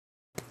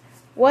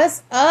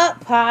What's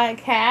up,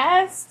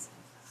 podcast?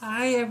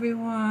 Hi,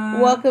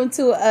 everyone. Welcome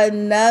to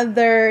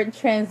another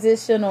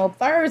Transitional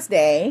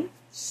Thursday.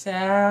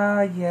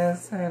 Child,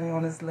 yes, honey,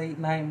 on this late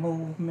night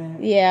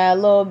movement. Yeah, a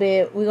little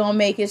bit. We're going to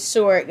make it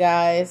short,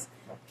 guys.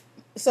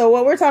 So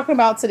what we're talking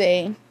about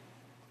today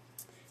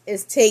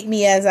is Take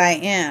Me As I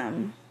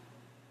Am.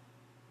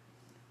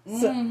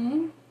 So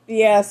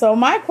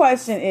my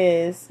question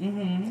is,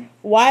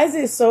 why is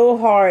it so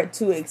hard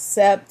to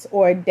accept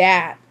or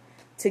adapt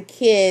to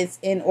kids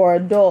or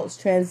adults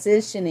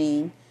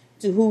transitioning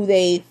to who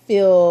they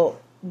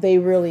feel they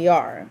really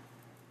are?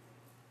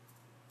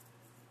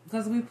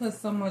 Because we put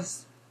so much...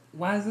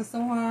 Why is it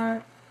so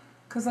hard?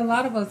 Because a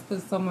lot of us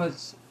put so much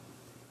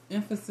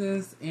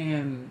emphasis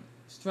and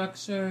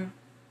structure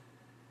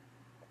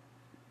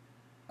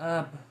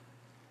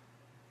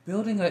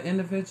building an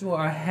individual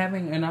or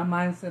having in our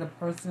mindset a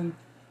person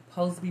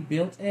supposed to be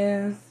built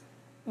as.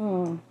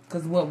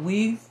 Because what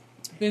we've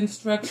been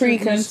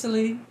structured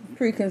mentally.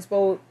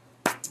 Preconceived.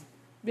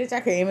 Bitch,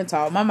 I can't even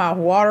talk. My mouth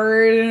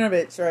watered in a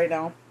bitch right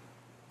now.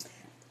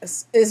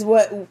 Is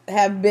what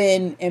have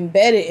been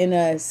embedded in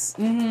us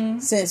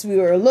since we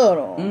were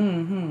little.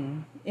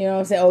 You know what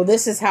I'm saying? Oh,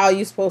 this is how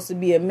you're supposed to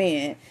be a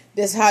man.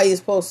 This is how you're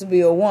supposed to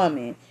be a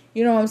woman.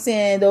 You know what I'm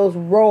saying? Those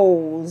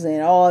roles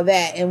and all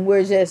that. And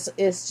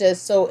it's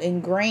just so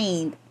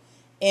ingrained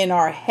in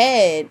our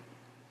head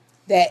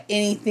that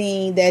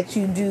anything that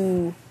you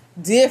do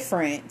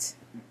different,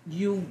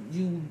 you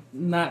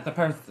not the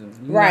person.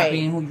 You're right. Not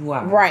being who you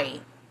are.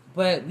 Right.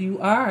 But you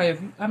are.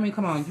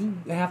 Come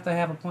on. You have to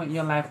have a point in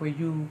your life where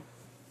you,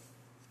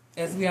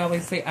 as we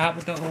always say, out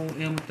with the old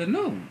and with the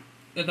new.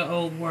 The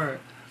old word.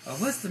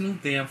 What's the new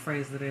damn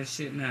phrase of that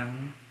shit now?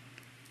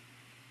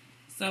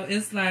 So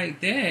it's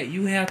like that.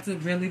 You have to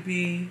really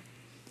be...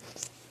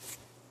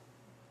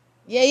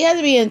 Yeah, you have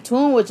to be in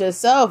tune with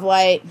yourself.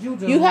 Like,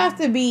 you have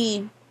to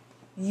be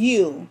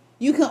you.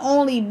 You can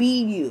only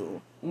be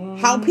you.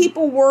 How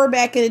people were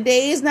back in the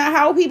day is not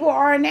how people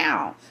are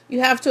now.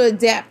 You have to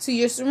adapt to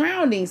your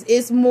surroundings.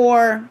 It's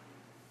more,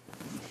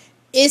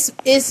 what's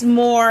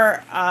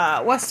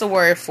the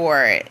word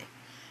for it?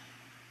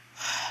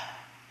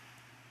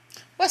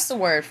 What's the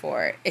word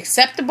for it?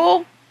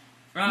 Acceptable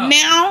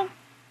now?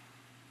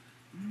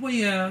 Well,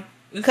 yeah.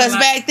 Because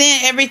back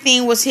then,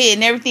 everything was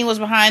hidden. Everything was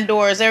behind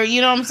doors.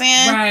 You know what I'm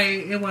saying?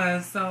 Right, it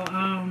was. So,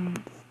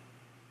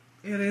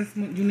 it is,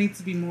 you need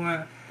to be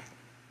more...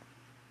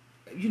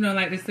 You know,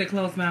 like they say,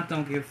 closed mouths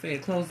don't get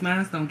fed. Closed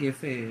minds don't get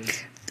fed.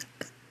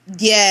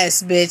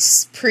 Yes,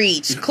 bitch.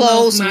 Preach.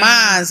 Closed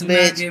minds,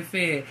 bitch. Not get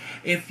fed.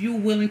 If you're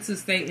willing to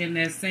stay in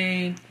that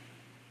same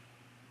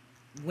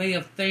way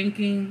of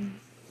thinking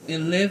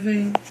and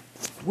living,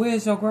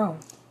 where's your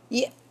growth?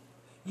 Yeah.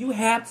 You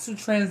have to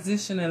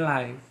transition in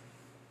life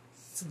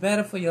to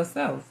better for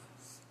yourself.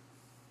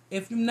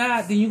 If you're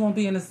not, then you're going to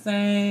be in the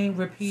same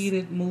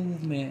repeated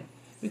movement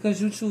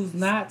because you choose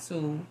not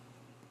to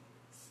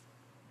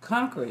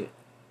conquer it.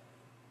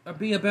 Or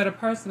be a better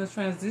person to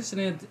transition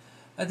and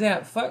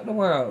adapt. Fuck the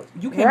world.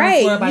 You can't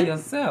be worried by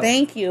yourself.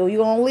 Thank you.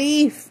 You're going to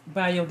leave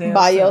by your damn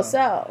by self.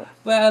 Yourself.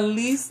 But at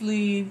least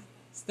leave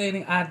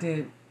stating I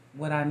did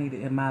what I needed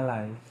in my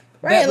life.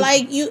 Right.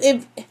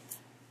 If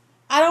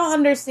I don't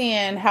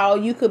understand how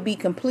you could be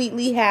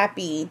completely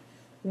happy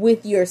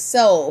with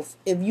yourself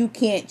if you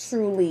can't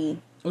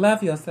truly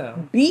love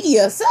yourself. Be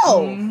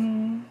yourself.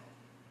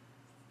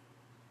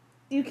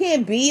 You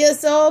can't be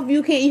yourself.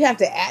 You have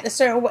to act a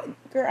certain way.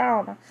 Girl,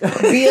 I don't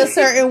know. Be a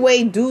certain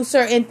way, do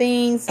certain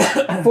things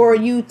for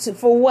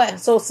what?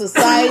 So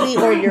society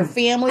or your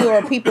family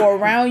or people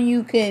around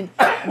you can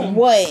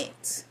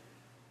what?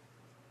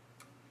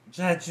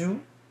 Judge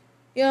you.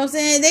 You know what I'm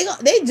saying?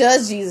 They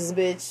judge Jesus,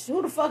 bitch.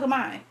 Who the fuck am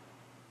I?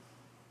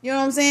 You know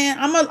what I'm saying?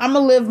 I'm gonna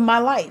live my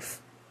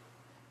life.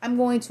 I'm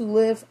going to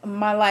live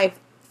my life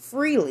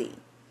freely.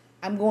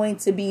 I'm going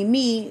to be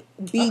me,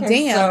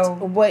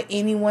 damned what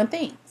anyone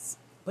thinks.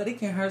 But it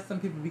can hurt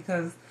some people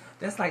because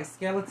that's like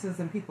skeletons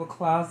in people's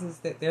closets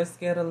that they're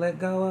scared to let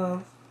go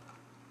of.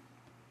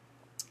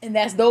 And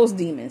that's those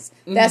demons.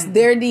 That's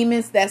their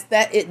demons. That's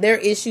their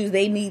issues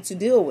they need to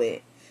deal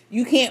with.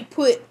 You can't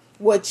put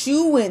what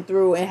you went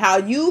through and how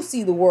you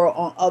see the world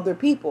on other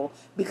people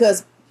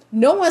because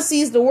no one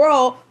sees the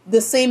world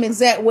the same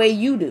exact way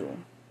you do.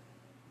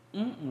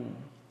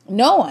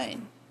 No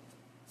one.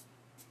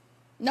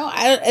 No,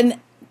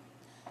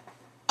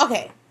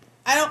 okay.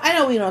 I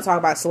know we don't talk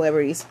about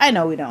celebrities. I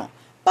know we don't.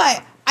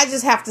 But I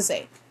just have to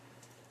say,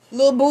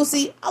 Lil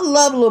Boosie, I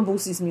love Lil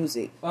Boosie's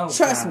music.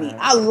 Trust me,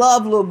 I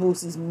love Lil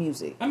Boosie's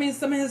music. I mean,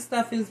 some of his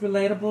stuff is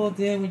relatable.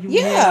 Then when you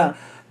hear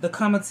the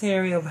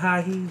commentary of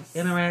how he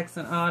interacts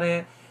and all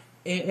that,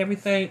 and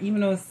everything, even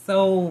though it's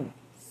so...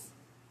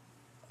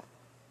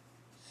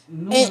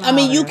 And I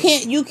mean, you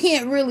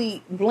can't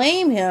really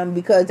blame him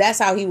because that's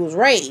how he was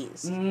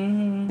raised.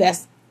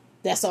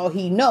 That's all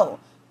he know.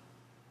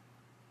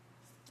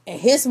 In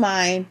his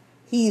mind,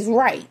 he's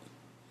right,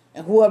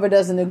 and whoever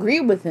doesn't agree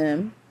with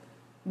him,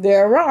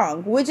 they're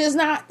wrong. Which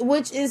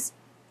is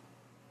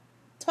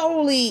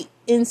totally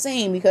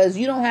insane because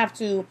you don't have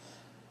to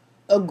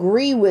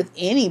agree with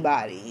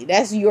anybody.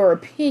 That's your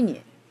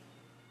opinion.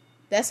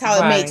 That's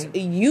how it makes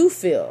you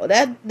feel.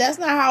 That's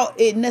not how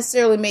it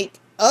necessarily make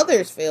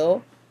others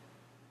feel.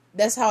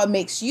 That's how it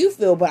makes you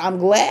feel. But I'm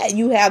glad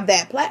you have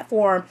that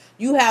platform.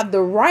 You have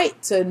the right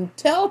to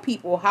tell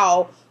people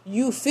how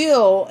you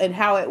feel and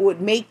how it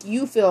would make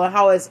you feel and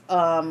how it's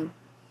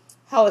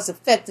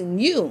affecting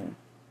you.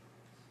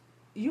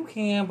 You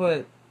can,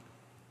 but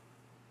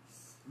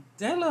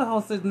that little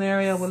whole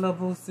scenario with Lil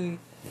Boosie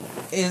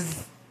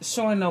is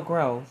showing no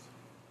growth.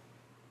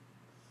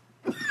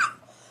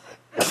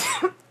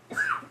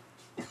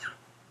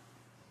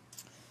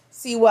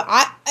 See what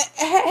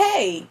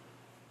hey.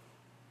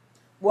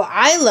 What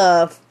I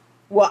love,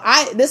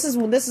 this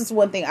is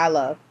one thing I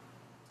love.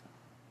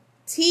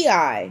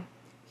 T.I.,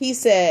 he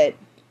said,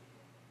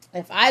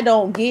 if I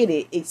don't get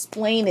it,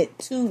 explain it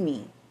to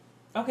me.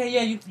 Okay,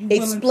 yeah, you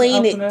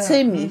explain it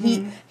to me.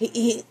 Mm-hmm.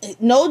 He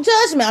no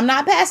judgment. I'm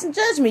not passing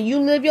judgment. You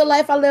live your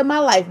life, I live my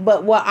life.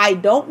 But what I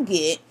don't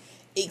get,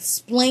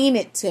 explain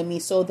it to me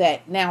so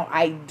that now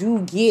I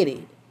do get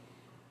it.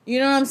 You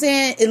know what I'm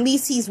saying? At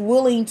least he's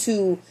willing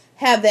to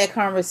have that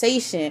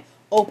conversation,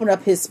 open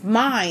up his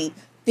mind,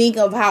 think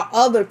of how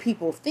other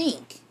people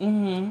think.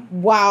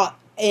 Mm-hmm. While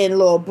in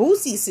Lil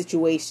Boosie's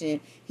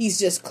situation, he's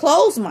just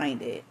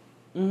closed-minded.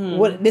 Mm-hmm.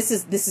 What this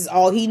is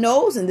all he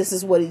knows, and this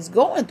is what he's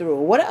going through,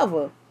 or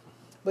whatever.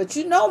 But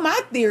you know my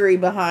theory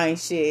behind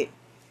shit.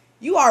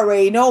 You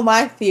already know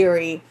my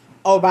theory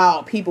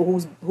about people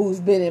who's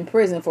been in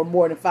prison for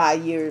more than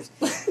 5 years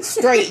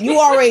straight. You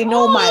already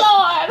know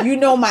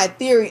my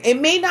theory. It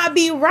may not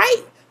be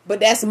right,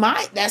 but that's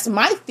my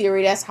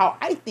theory. That's how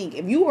I think.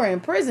 If you were in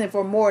prison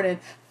for more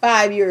than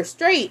 5 years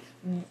straight,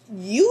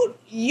 you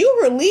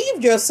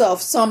relieved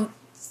yourself some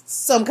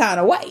kind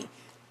of way.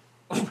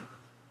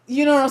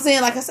 You know what I'm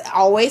saying? Like I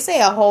always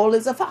say, a hole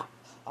is a hole.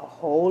 A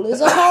hole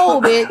is a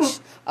hole, bitch.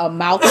 A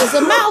mouth is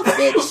a mouth,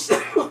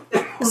 bitch.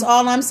 That's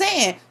all I'm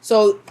saying.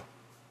 So,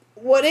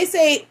 what they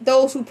say,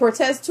 those who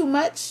protest too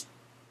much,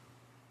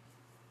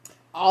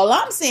 all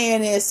I'm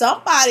saying is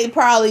somebody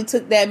probably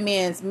took that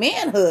man's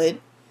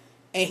manhood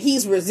and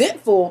he's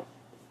resentful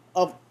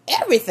of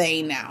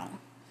everything now.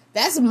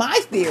 That's my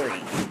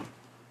theory.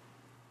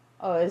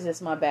 Oh, it's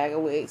just my bag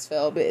of wigs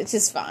fell, bitch.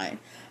 It's fine.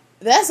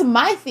 That's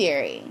my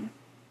theory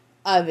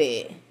of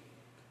it.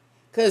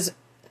 Because,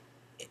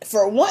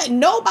 for one,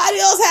 nobody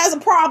else has a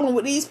problem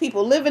with these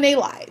people living their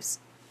lives.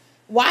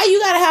 Why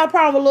you gotta have a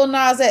problem with Lil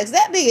Nas X?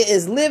 That nigga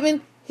is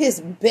living his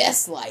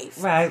best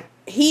life. Right.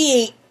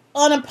 He ain't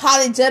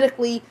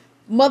unapologetically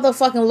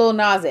motherfucking Lil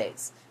Nas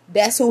X.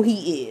 That's who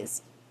he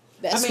is.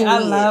 I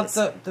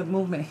love the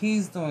movement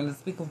he's doing. To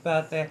speak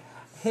about that,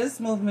 his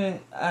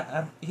movement,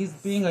 he's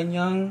being a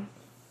young,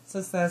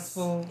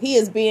 successful. He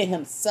is being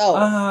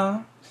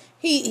himself.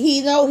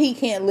 He know he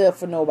can't live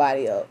for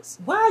nobody else.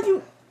 Why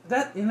you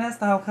that? And that's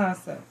the whole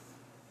concept.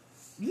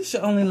 You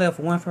should only live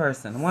for one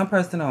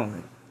person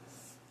only.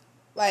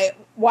 Like,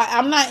 why?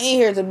 I'm not in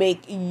here to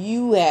make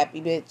you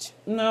happy, bitch.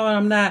 No,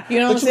 I'm not. You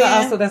know what I'm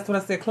saying? Also, that's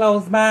what I said.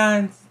 Closed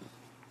minds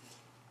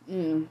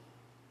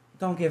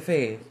don't get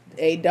fed.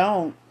 They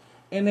don't.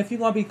 And if you're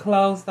going to be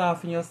closed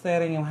off in your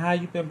setting and how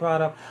you've been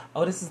brought up,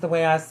 oh, this is the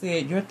way I see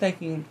it, you're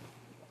thinking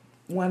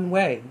one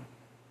way.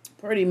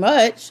 Pretty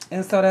much.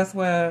 And so that's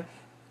where,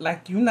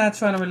 like, you're not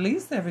trying to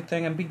release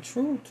everything and be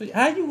true to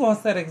how you going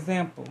to set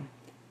example?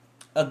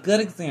 A good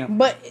example.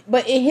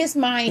 But in his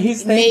mind, he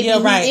is.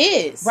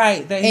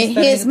 Right. That in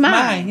his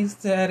mind. He's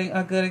setting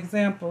a good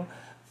example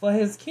for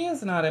his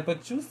kids and all that.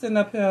 But you sitting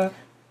up here,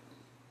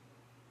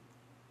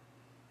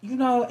 you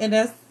know, and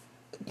that's...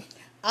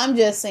 I'm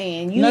just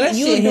saying, you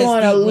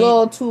doing a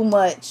little too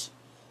much.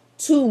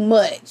 Too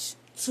much.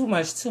 It's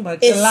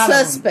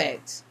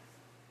suspect.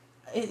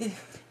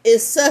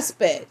 It's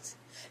suspect.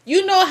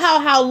 You know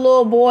how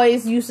little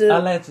boys used to...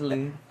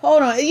 Allegedly.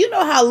 Hold on. You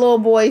know how little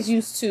boys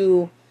used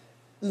to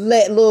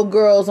let little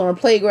girls on the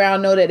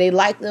playground know that they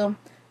like them?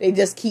 They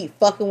just keep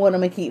fucking with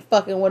them and keep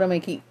fucking with them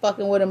and keep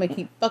fucking with them and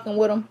keep fucking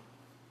with them.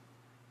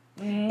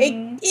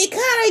 Mm-hmm. It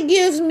kind of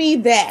gives me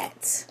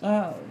that.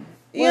 Oh.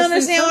 You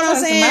understand what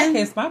I'm saying? In my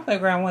case, my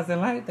playground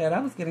wasn't like that. I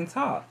was getting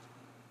taught.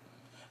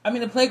 I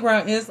mean, the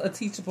playground is a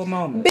teachable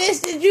moment.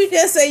 Bitch, did you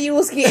just say you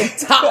was getting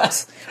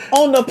taught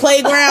on the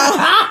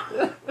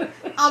playground?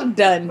 I'm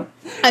done,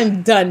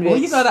 bitch. Well,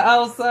 you know the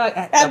outside.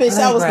 That bitch,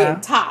 I was getting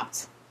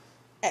topped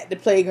at the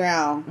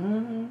playground.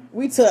 Mm-hmm.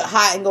 We took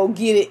hide and go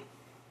get it.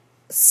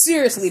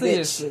 Seriously.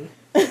 Bitch.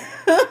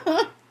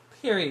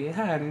 Period.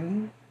 Hide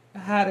and go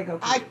get it.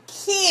 I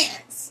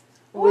can't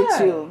with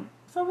you.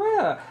 For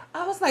real.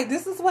 I was like,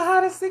 this is what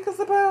hide and seek is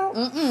about?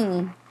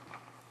 Mm-mm.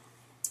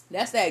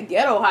 That's that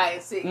ghetto hide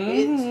and seek,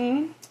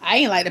 bitch. I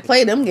ain't like to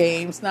play them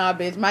games. Nah,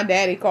 bitch. My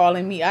daddy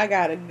calling me. I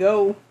gotta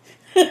go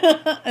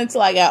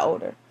until I got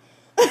older.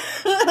 But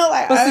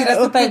see, that's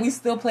the thing. We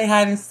still play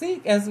hide and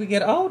seek as we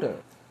get older.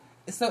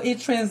 So it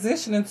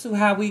transitioned into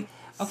how we...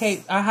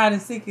 Okay, our hide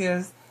and seek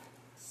is...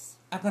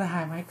 I'm going to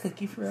hide my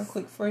cookie real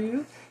quick for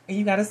you. And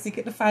you got to seek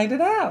it to find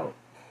it out.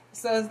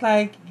 So it's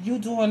like you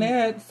doing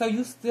that, so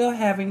you still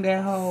having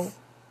that whole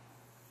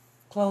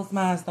Closed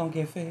minds don't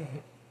get fed.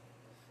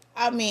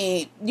 I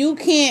mean, you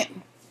can't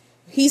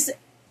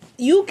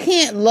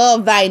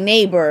love thy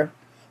neighbor,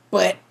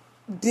 but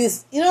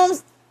this, you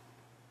understand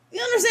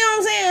what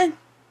I'm saying?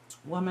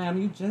 Well,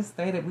 ma'am, you just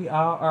stated we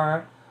all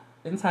are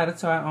entitled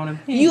to our own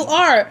opinion. You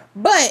are,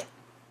 but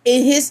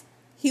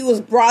he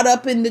was brought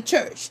up in the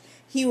church.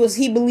 He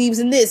believes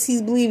in this,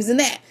 he believes in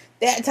that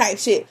type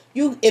shit.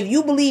 If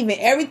you believe in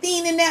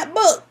everything in that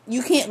book,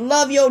 you can't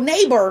love your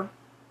neighbor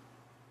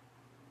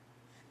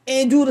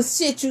and do the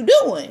shit you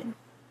doing.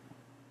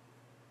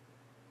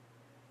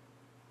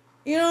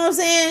 You know what I'm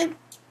saying?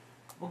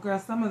 Well, girl,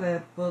 some of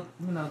that book,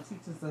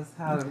 teaches us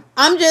how to.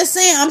 I'm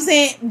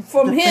saying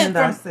from defend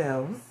him.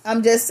 Ourselves.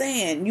 I'm just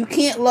saying you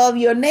can't love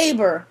your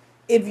neighbor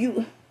if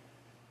you.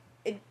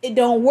 It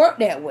don't work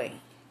that way.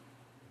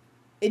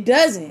 It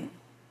doesn't.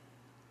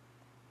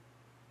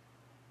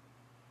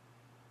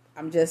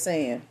 I'm just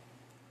saying.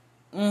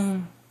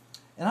 And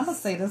I'm gonna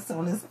say this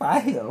on this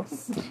bio.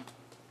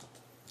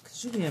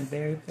 Cause you being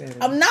very petty.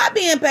 I'm not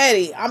being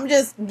petty. I'm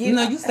just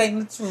giving. You saying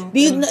the truth.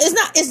 It's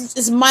not.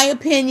 It's my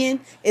opinion.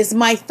 It's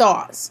my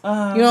thoughts. You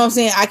know what I'm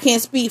saying? I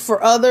can't speak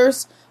for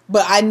others,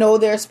 but I know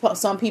there's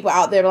some people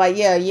out there like,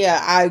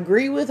 yeah, I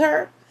agree with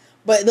her,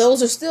 but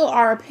those are still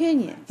our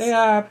opinions. They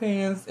are our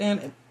opinions,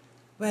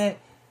 but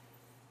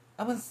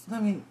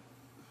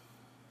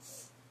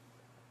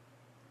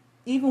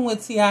even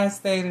with T.I.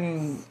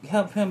 stating,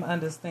 help him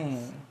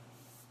understand.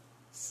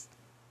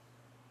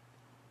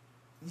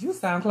 You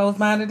sound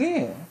closed-minded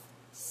then.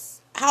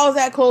 How is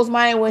that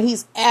closed-minded when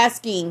he's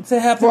asking to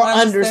help for him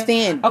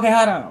understand? Okay,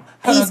 hold on.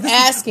 He's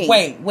asking.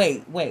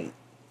 Wait.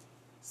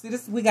 See,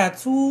 we got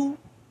two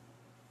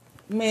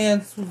men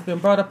who's been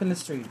brought up in the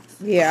streets.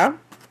 Yeah.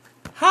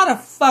 How the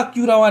fuck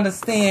you don't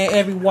understand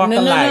every walk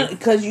of life? No,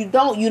 because you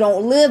don't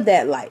live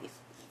that life.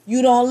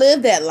 You don't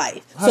live that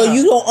life. So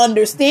you don't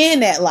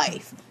understand that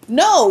life.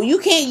 No, you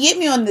can't get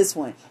me on this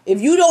one. If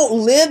you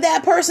don't live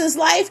that person's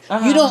life,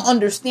 you don't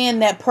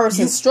understand that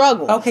person's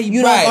struggle. Okay,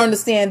 you don't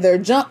understand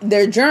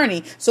their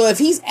journey. So if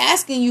he's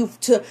asking you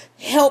to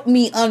help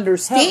me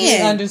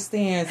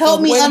understand.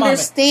 Help me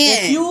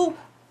understand. If you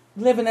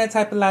live in that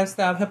type of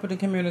lifestyle, helping the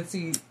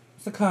community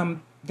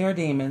succumb their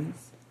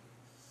demons,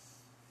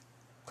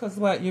 because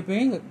what you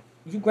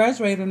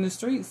graduated in the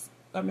streets.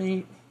 I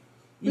mean,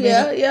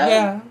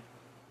 yeah.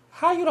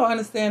 How you don't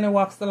understand their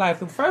walks of life?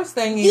 The first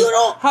thing is...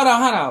 Hold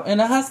on. In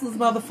a hustler's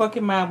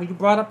motherfucking mind, when you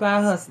brought up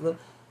our hustler,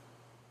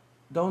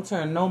 don't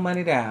turn no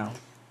money down.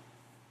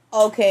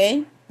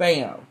 Okay.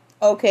 Bam.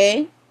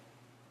 Okay.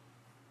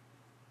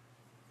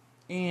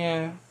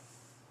 And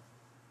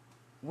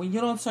when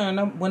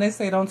they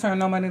say don't turn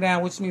no money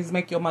down, which means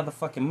make your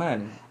motherfucking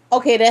money.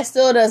 Okay, that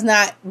still does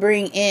not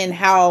bring in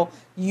how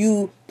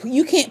you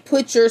can't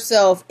put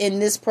yourself in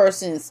this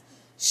person's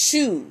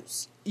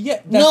shoes.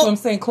 Yeah, that's what I'm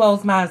saying.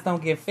 Closed minds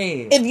don't get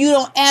fed. If you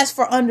don't ask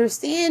for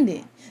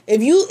understanding,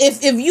 if you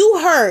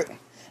hurt,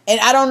 and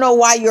I don't know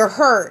why you're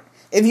hurt,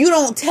 if you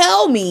don't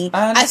tell me,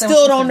 I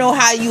still don't know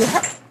how you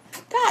hurt.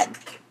 God,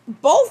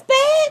 both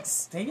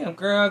bags? Damn,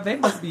 girl, they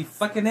must be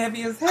fucking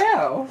heavy as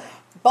hell.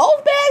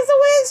 Both bags of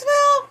wigs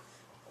fell?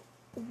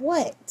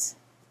 What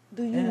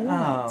do you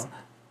want?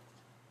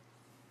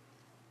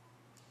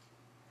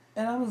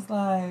 And I was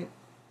like,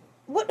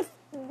 what do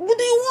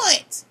you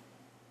want?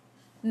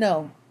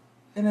 No.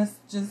 And it's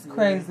just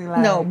crazy.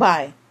 Like, no,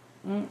 bye.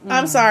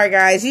 I'm sorry,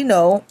 guys.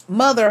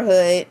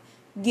 Motherhood.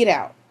 Get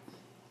out.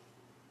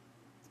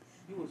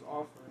 He was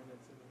offering it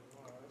to me.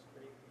 Wow, that's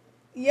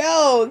crazy.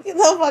 Yo, get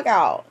the fuck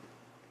out.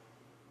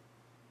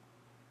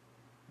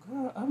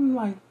 Girl, I'm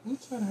like, you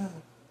trying to have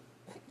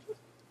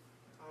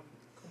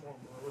come on,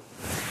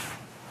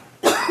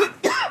 bro.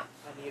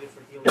 I need it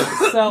for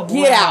healing. So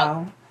get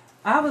out.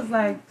 I was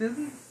like,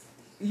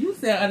 you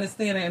said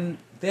understanding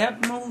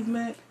that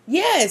movement.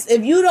 Yes,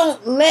 if you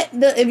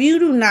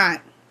do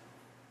not,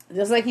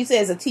 just like you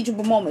said, it's a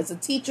teachable moment. It's a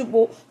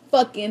teachable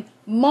fucking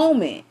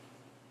moment.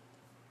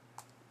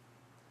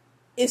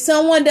 If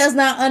someone does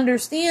not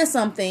understand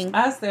something,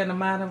 I say in the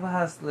mind of a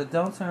hustler,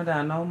 don't turn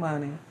down no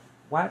money.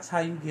 Watch how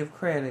you give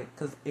credit,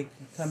 because it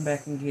can come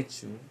back and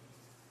get you.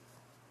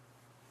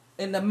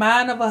 In the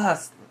mind of a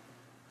hustler,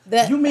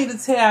 you mean to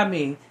tell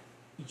me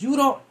you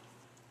don't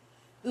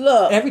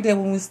look every day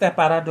when we step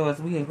out our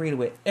doors, we agree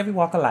with every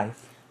walk of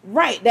life.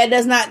 Right. That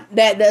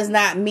does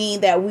not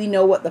mean that we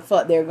know what the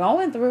fuck they're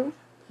going through.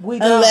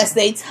 Unless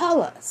they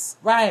tell us.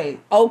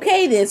 Right.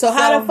 Okay then. So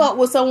how the fuck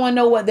would someone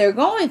know what they're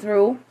going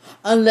through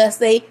unless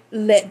they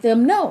let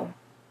them know?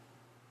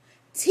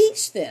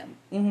 Teach them.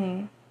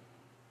 Mm-hmm.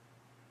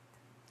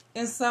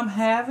 And some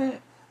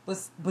haven't,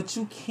 but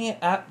you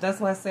can't. That's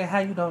why I say how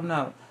you don't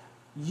know.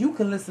 You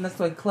can listen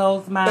to a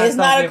closed mind. It's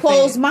not a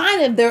closed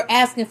mind if they're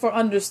asking for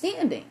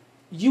understanding.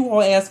 You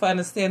won't ask for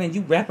understanding.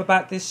 You rap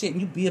about this shit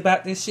and you be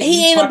about this shit.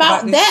 He ain't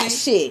about that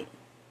shit.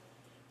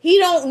 He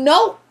don't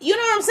know. You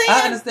know what I'm saying?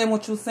 I understand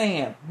what you're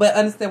saying. But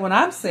understand what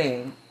I'm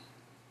saying.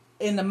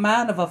 In the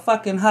mind of a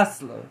fucking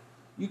hustler,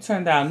 you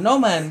turn down no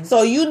money.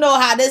 So you know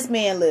how this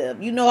man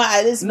lived. You know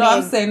how this man...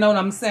 I'm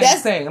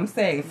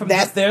saying. From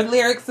their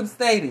lyrics of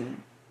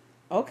stating.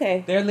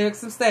 Okay. Their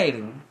lyrics are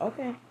stating,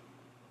 Okay.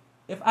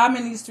 if I'm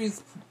in these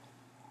streets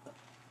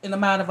in the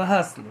mind of a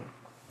hustler,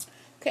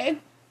 Okay.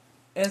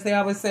 as they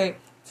always say,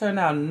 turn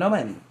out no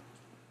money.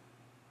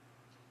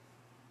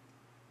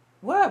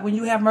 What? When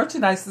you have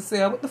merchandise to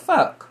sell, what the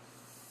fuck?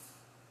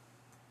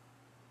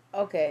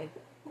 Okay.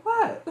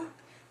 What?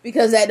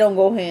 Because that don't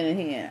go hand in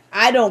hand.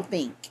 I don't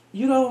think.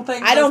 You don't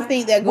think? I don't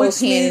think that goes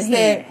which hand means in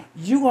hand. that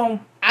you gon'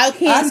 I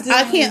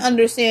can't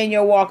understand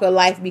your walk of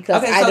life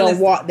because Okay, I so don't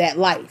listen. walk that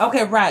life.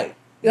 Okay, right.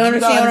 You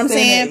understand don't what I'm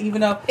saying? that,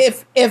 even though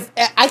If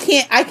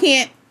I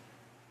can't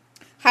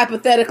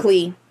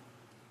hypothetically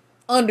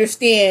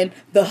understand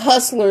the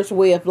hustler's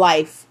way of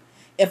life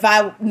if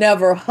I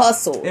never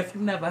hustled. if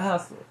you never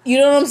hustle, You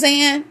know what I'm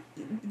saying?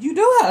 you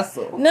do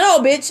hustle. No,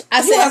 bitch.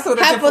 I You said hustle in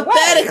a different way.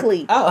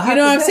 hypothetically. Oh, you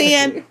know what I'm hypothetically.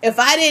 saying? If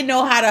I didn't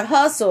know how to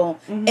hustle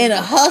and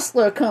a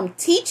hustler come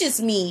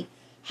teaches me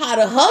how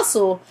to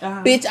hustle,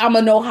 bitch, I'm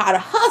gonna know how to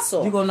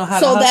hustle. You gonna know how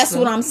so to that's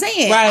hustle. what I'm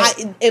saying. Right.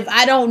 If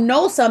I don't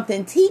know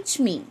something, teach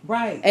me.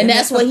 Right. And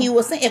that's what he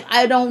was saying. If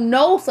I don't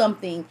know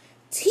something,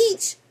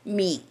 teach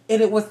me.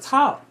 And it was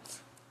taught.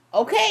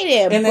 Okay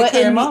then, In that but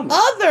clear in moment. the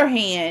other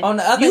hand, On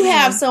the other you hand,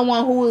 have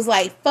someone who is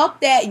like, "Fuck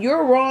that,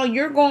 you're wrong,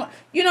 you're going,"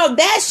 you know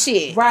that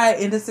shit. Right,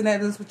 and this and that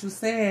is what you're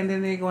saying.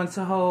 Then they go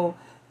into whole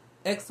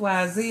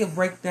XYZ of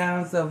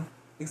breakdowns of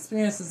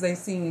experiences they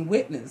seen and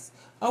witnessed.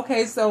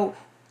 Okay, so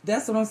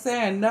that's what I'm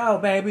saying. No,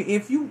 baby,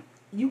 if you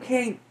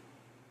can't.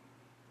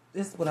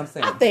 This is what I'm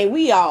saying. I think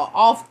we all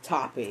off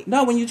topic.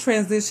 No, when you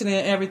transition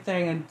in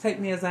everything and take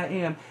me as I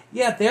am,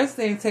 yeah, they're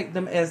saying take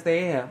them as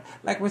they am.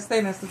 Like we're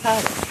saying that's the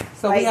title.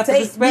 So Like, we have to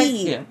take respect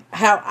me them.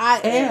 how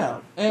I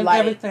am, And like,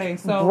 everything.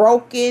 So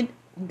broken,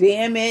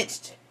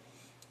 damaged.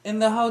 in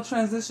the whole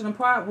transition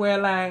part where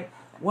like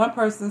one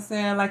person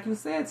saying, like you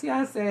said,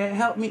 T.I. said,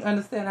 help me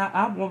understand.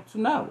 I want to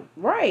know.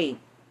 Right.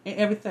 And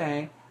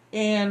everything.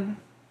 And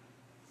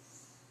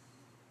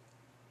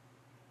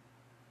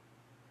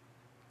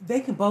they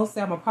can both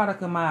say I'm a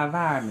product of my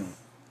environment.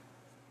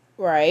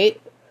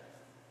 Right.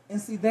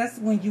 And see, that's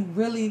when you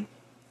really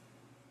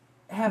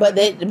have. But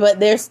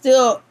they're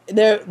still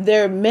their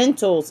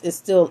mentals is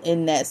still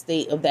in that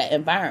state of that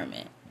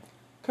environment.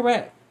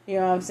 Correct. You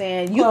know what I'm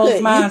saying?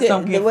 Closed minds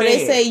don't get when they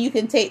fed. say you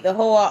can take the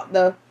whole out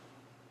the.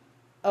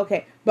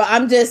 Okay, but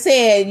I'm just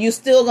saying you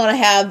still gonna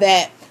have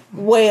that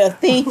way of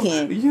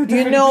thinking. you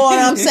know what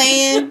I'm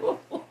saying?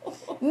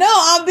 No,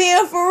 I'm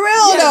being for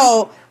real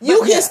though.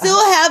 You can still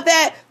have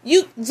that.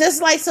 You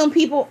just like some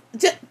people.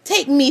 Just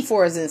take me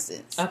for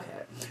instance. Okay.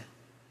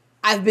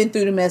 I've been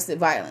through domestic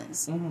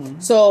violence, Mm-hmm.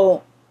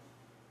 so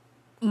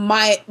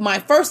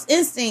my first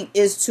instinct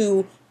is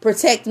to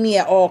protect me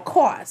at all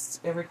costs.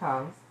 Every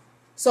cause.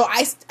 So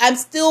I'm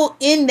still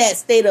in that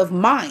state of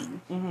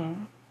mind.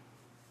 Mm-hmm.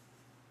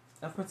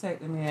 Of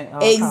protecting me at all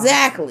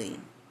Exactly.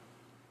 costs.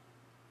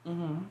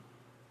 Mm-hmm.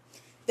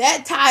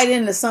 That tied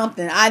into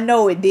something. I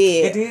know it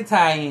did. It did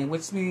tie in,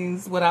 which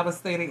means what I was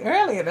stating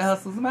earlier, the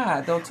hustle's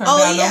mind. Don't turn Oh,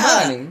 down yeah.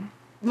 no money.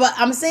 But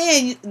I'm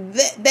saying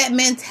that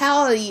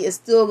mentality is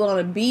still going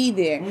to be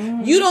there.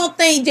 Mm-hmm. You don't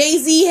think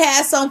Jay-Z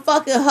has some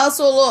fucking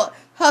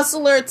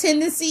hustler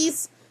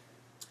tendencies?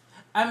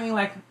 I mean,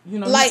 like, you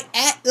know, It's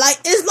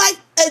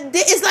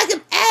like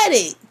an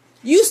addict.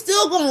 You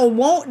still gonna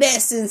want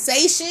that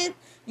sensation.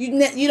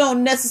 You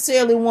don't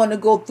necessarily want to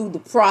go through the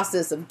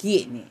process of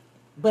getting it.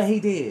 but he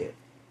did.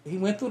 He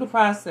went through the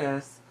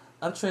process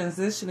of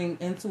transitioning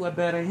into a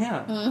better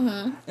him.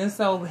 Mm-hmm. And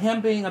so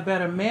him being a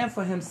better man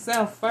for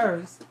himself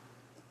first,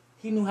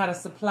 he knew how to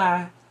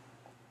supply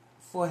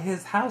for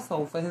his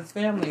household, for his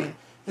family,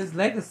 his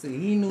legacy.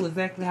 He knew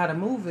exactly how to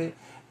move it.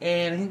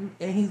 And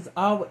he's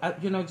always,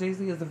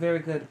 Jay-Z is a very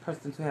good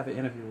person to have an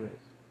interview with.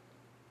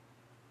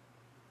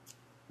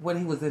 When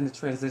he was in the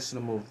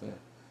transitional movement.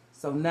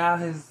 So now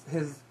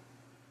his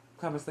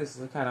conversations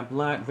are kind of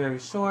blunt, very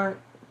short.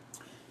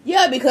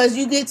 Yeah, because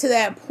you get to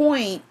that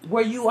point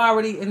where you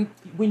already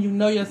when you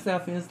know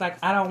yourself, and it's like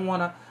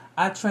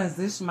I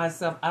transition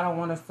myself. I don't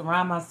want to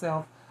surround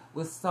myself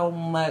with so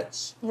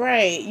much.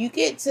 right.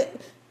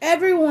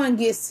 Everyone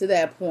gets to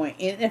that point,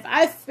 and if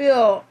I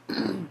feel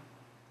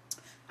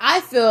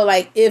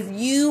like if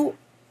you're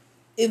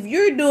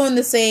doing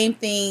the same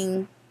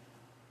thing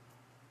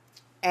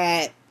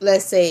at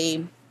let's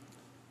say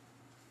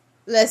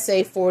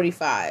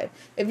 45.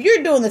 If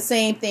you're doing the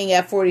same thing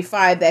at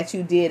 45 that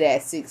you did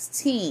at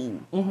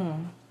 16,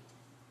 Mm-hmm.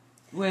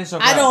 Where's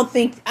your I don't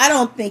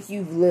think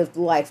you've lived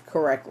life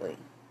correctly.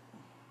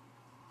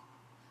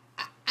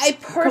 I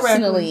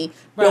personally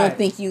don't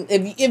think you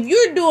if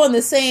you're doing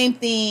the same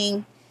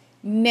thing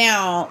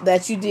now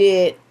that you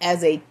did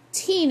as a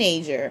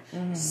teenager,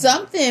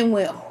 something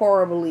went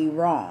horribly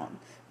wrong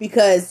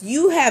because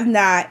you have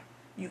not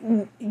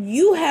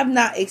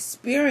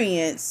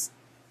experienced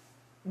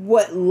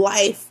what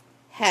life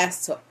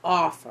has to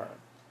offer.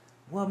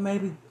 Well,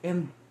 maybe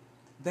in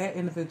their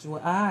individual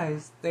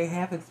eyes, they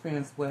have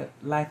experienced what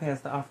life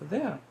has to offer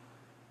them.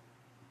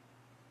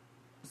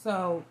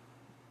 So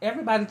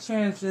everybody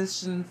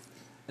transitions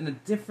in a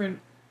different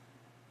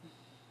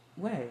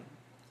way.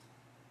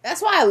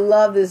 That's why I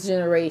love this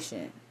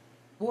generation.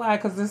 Why?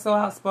 Because they're so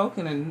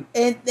outspoken and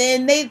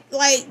then they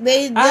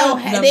No.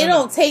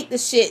 don't take the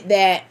shit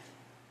that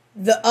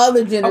the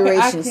other okay. I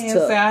generations can't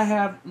took. say I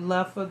have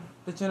love for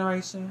the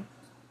generation,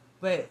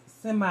 but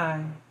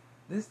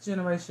this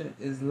generation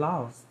is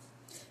lost.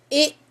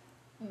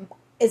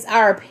 It's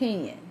our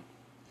opinion.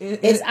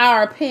 It's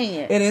our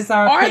opinion. It is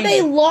our Are opinion.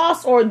 they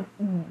lost or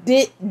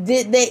did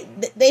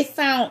they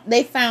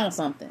found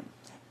something?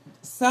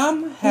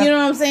 Some have, You know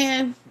what I'm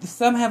saying?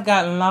 some have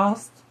gotten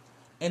lost,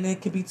 and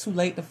it could be too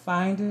late to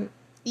find it.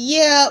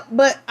 Yeah,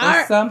 but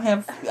And some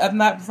have. I'm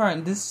not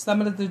referring this.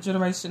 Some of the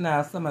generation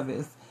now. Some of it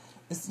is,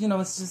 it's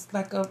it's just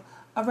like a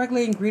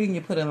regular ingredient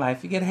you put in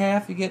life. You get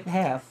half. You get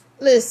half.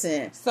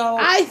 listen. So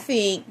I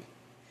think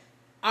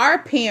our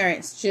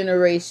parents'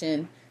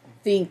 generation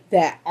think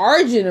that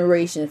our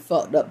generation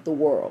fucked up the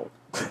world.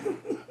 They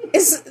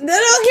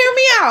don't hear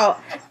me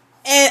out.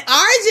 And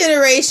our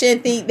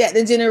generation think that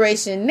the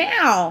generation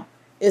now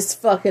is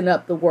fucking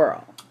up the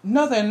world.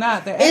 no, they're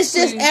not. They're It's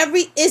just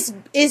actually-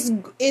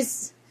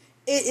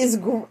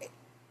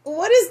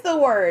 what is the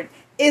word?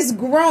 It's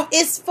grown.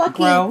 It's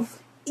fucking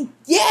growth.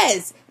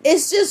 Yes.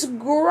 It's just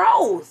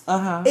growth.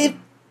 Uh-huh. If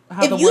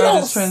How the you world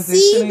don't is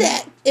see transitioning.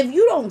 that, if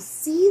you don't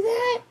see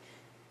that,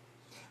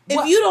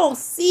 What- if you don't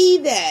see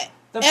that,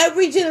 The-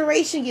 every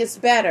generation gets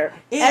better.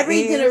 It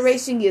Every is.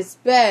 generation gets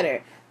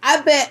better.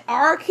 I bet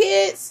our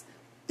kids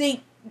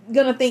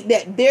gonna think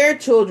that their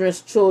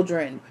children's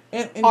children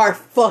And- are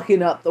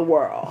fucking up the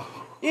world.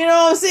 You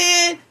know what I'm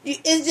saying?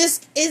 It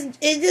just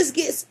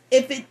gets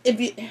if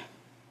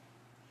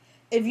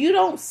you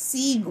don't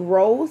see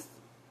growth.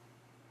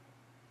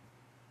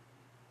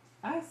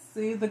 I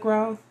see the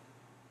growth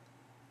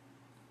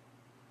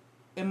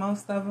in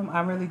most of them.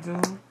 I really do.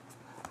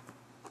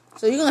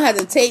 So you're gonna have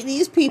to take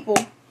these people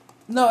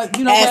No,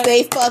 you know as what?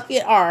 they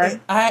fucking are.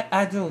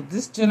 I do.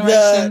 This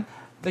generation,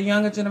 the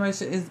younger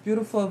generation, is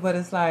beautiful, but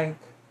it's like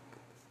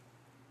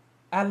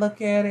I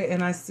look at it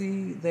and I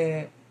see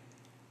that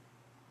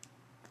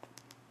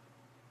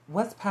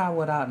what's power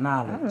without I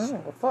knowledge? don't know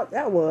what the fuck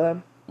that was.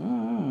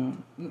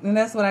 And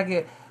that's what I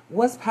get.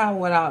 What's power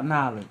without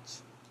knowledge?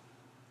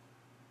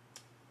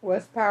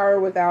 What's power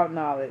without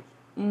knowledge?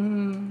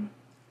 And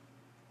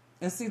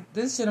see,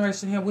 this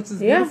generation here, which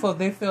is Yeah. beautiful,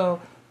 they feel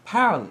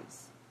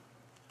powerless.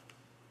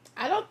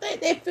 I don't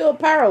think they feel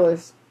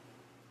powerless.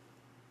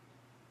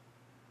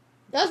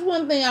 That's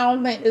one thing I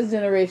don't think this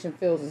generation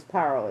feels is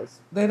powerless.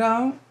 They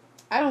don't?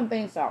 I don't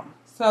think so.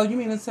 So you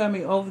mean to tell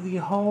me over the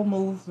whole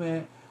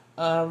movement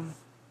of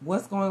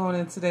what's going on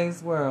in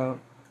today's world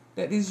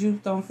that these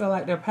youth don't feel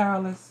like they're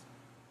powerless?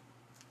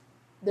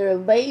 They're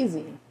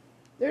lazy.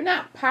 They're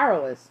not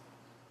powerless.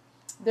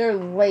 They're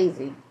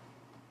lazy.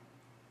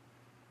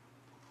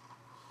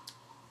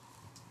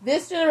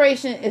 This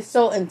generation is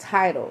so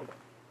entitled.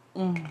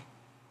 And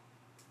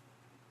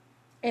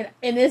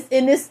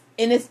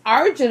it's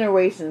our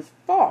generation's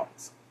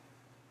fault.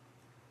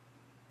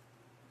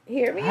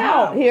 Hear me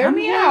out. Hear I'm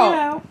me hearing out. you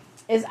out.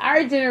 It's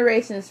our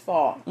generation's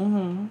fault.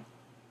 Mm-hmm.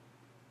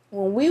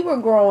 When we were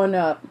growing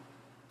up,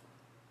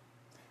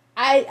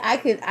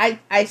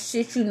 I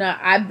shit you not,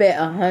 I bet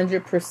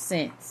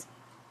 100%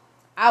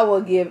 I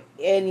will give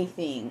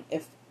anything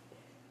if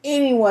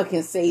anyone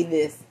can say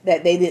this,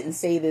 that they didn't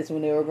say this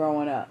when they were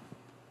growing up.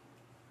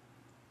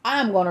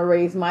 I'm going to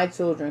raise my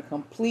children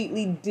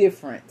completely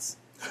different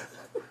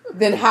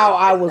than how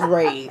I was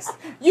raised.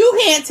 You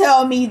can't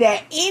tell me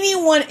that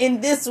anyone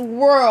in this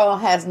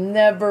world has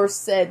never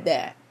said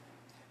that.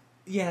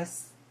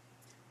 Yes.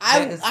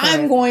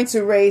 I'm going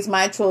to raise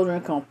my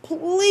children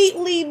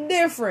completely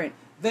different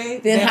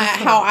than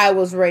how I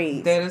was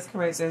raised. That is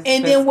correct.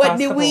 And then what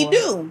did we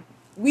do?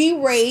 We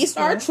raised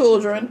our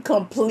children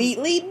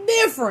completely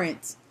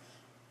different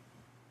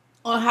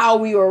on how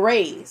we were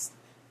raised.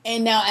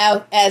 And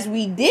now as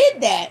we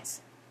did that,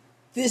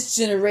 this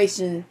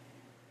generation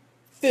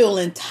feel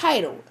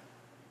entitled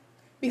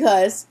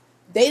because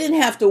they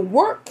didn't have to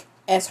work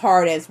as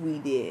hard as we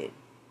did.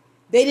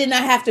 They did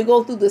not have to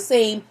go through the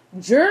same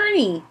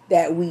journey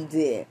that we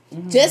did.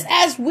 Mm-hmm. Just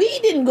as we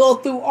didn't go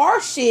through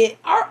our shit,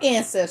 our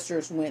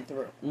ancestors went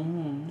through.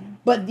 Mm-hmm.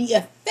 But the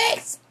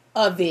effects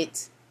of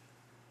it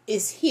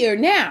is here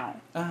now.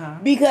 Uh-huh.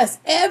 Because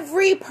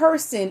every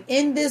person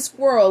in this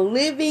world,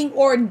 living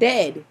or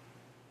dead,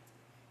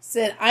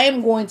 said, I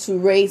am going to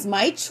raise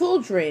my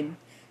children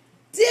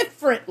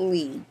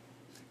differently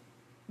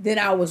than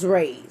I was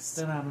raised.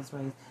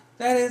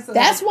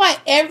 That's why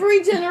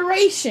every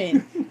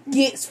generation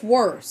gets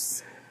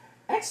worse.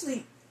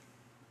 Actually,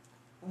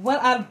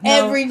 what I know,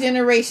 every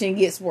generation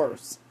gets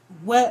worse.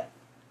 What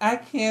I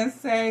can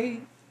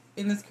say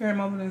in this current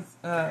moment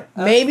is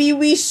maybe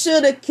we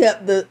should have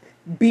kept the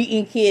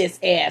beating kids'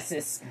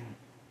 asses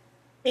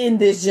in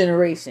this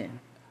generation.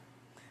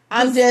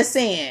 I'm just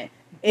saying.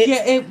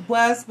 It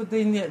was, but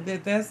then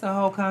that's the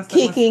whole concept.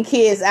 Kicking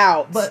kids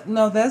out. But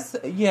no, that's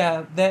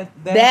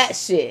that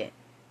shit.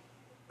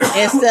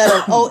 Instead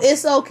of, oh,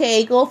 it's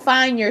okay, go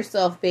find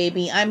yourself,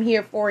 baby. I'm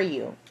here for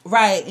you.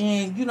 Right,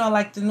 and you know,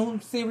 like the new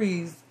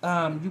series,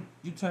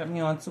 you turned me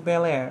on to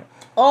Bel Air.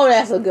 Oh,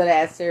 that's a good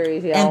ass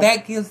series, y'all. And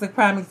that gives the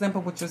prime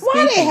example what you're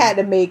Why speaking. they had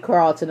to make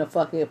Carlton a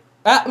fucking...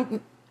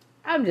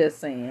 I'm just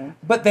saying.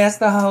 But that's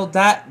the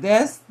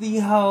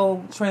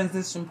whole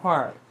transition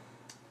part.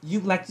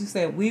 Like you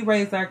said, we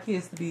raise our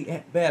kids to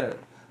be better.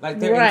 Like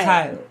they're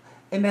entitled.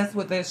 And that's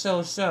what that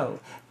show.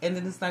 And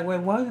then it's like, wait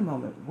a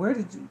moment. Where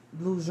did you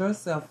lose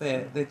yourself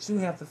at that you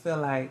have to feel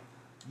like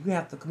you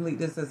have to complete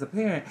this as a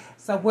parent?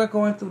 So we're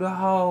going through the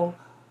whole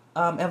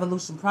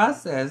evolution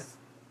process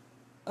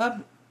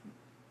of.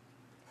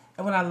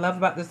 And what I love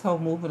about this whole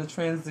movement of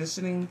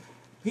transitioning,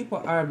 people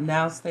are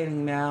now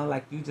stating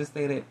like you just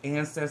stated,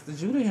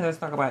 ancestors. You didn't hear us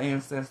talk about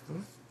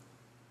ancestors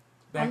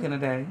back in the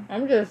day.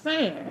 I'm just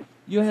saying.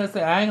 You hear us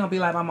say, I ain't going to be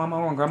like my mama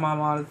or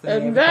grandmama all the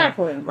time.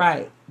 Exactly. Everything.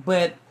 Right.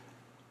 But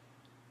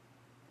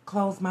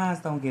closed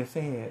minds don't get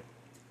fed.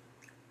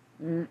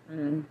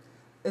 And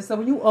so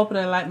when you open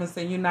enlightenment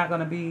saying you're not going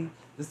to be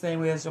the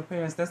same way as your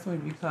parents, that's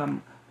when you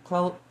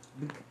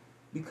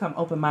become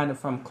open-minded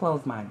from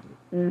closed-minded.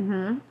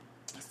 Mm-hmm.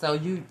 So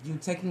you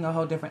taking a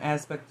whole different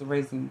aspect of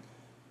raising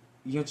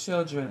your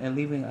children and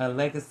leaving a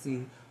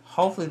legacy.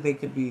 Hopefully they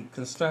could be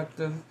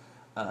constructive,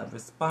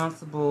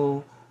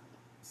 responsible,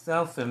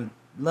 self and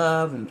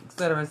love, and et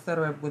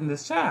cetera, with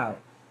this child.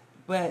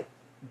 But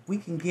we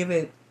can give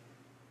it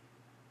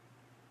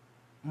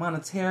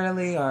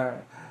monetarily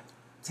or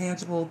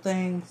tangible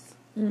things.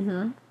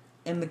 Mm-hmm.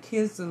 And the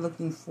kids are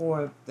looking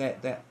for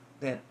that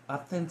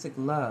authentic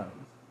love.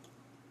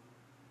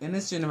 In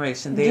this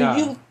generation, they are.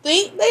 Do you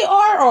think they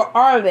are, or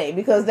are they?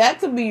 Because that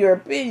could be your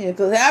opinion.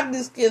 Because half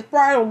these kids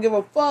probably don't give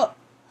a fuck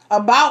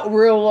about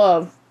real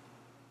love.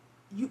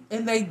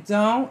 And they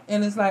don't.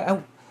 And it's like,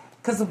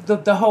 because of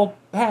the whole,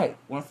 hey,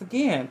 once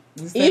again.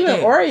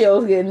 Even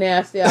Oreos get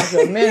nasty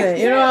after a minute.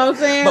 You know what I'm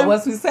saying? But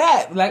once we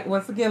said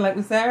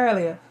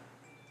earlier,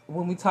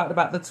 when we talked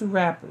about the two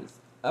rappers,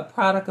 a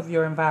product of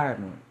your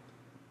environment.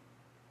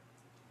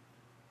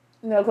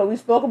 No, because we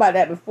spoke about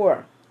that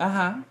before.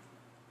 Uh-huh.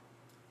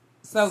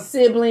 So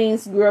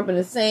siblings grew up in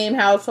the same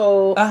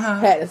household,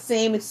 had the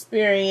same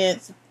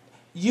experience.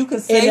 You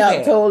can say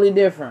that totally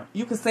different.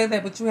 You can say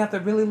that, but you have to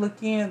really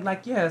look in.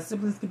 Like, yeah,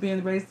 siblings could be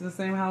raised in the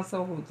same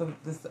household with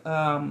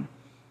a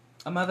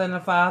mother and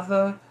a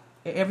father,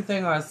 and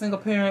everything, or a single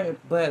parent,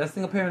 but a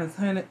single parent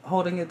is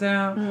holding it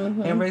down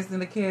and raising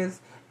the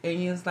kids.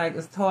 And it's like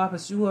it's taught,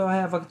 but you will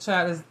have a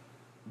child that's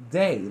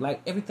day,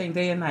 like everything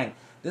day and night.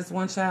 This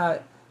one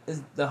child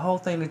is the whole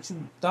thing that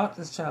you thought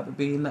this child would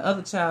be, and the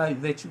other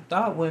child that you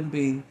thought wouldn't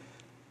be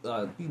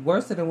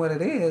worse than what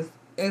it is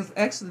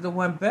actually the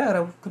one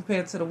better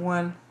compared to the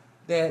one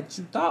that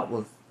you thought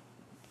was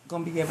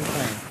gonna be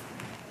everything.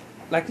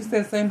 Like you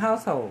said, same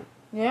household.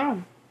 Yeah.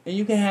 And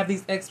you can have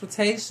these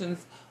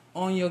expectations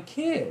on your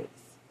kids,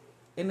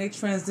 and they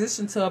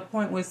transition to a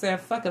point where they say,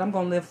 "Fuck it, I'm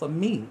gonna live for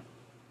me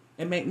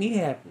and make me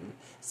happy."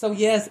 So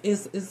yes,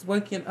 it's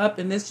waking up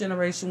in this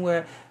generation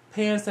where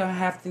parents are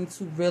having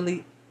to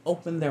really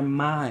open their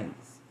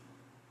minds.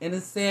 And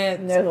it's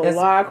sad. And there's a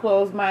lot of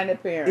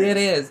closed-minded parents. It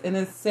is. And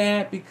it's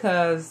sad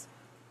because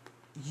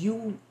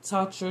you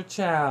taught your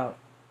child,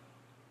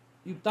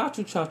 you thought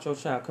you taught your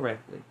child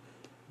correctly.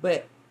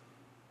 But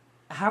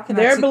how can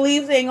their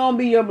beliefs ain't going to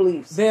be your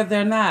beliefs.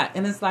 They're not.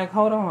 And it's like,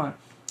 hold on.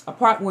 A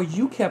part where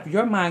you kept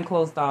your mind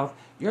closed off,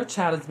 your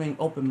child is being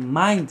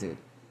open-minded.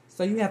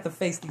 So you have to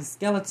face these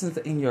skeletons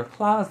in your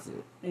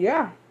closet.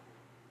 Yeah.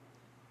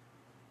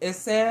 It's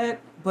sad,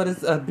 but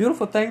it's a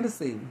beautiful thing to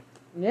see.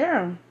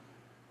 Yeah.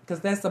 Because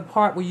that's the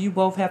part where you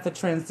both have to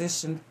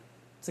transition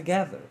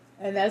together.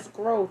 And that's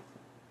growth.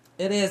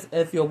 It is,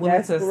 if you're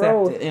willing to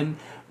accept it and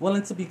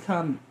willing to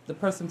become the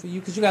person for you.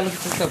 Because you got to look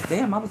at yourself.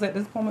 Damn, I was at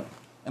this point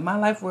in my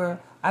life where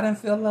I didn't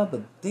feel love,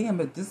 but damn,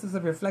 but this is a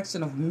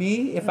reflection of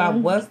me. If I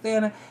was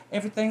there and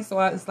everything. So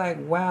it's like,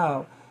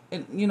 wow.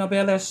 And, you know,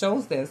 Bel Air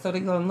shows that. So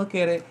they're going to look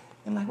at it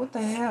and like, what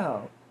the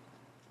hell?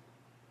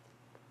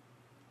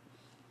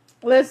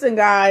 Listen,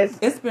 guys.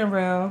 It's been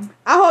real.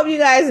 I hope you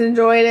guys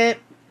enjoyed it.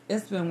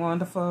 It's been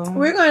wonderful.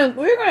 We're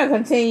gonna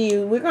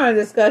continue. We're gonna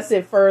discuss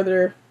it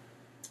further.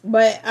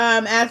 But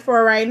as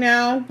for right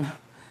now,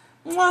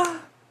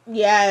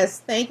 yes,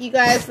 thank you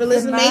guys for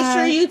listening. Make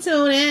sure you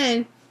tune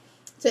in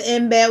to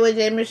In Bed with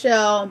J.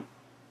 Michelle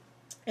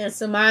and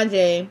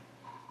Samaje.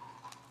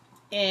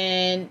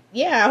 And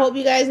yeah, I hope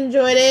you guys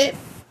enjoyed it.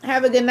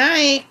 Have a good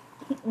night.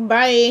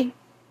 Bye.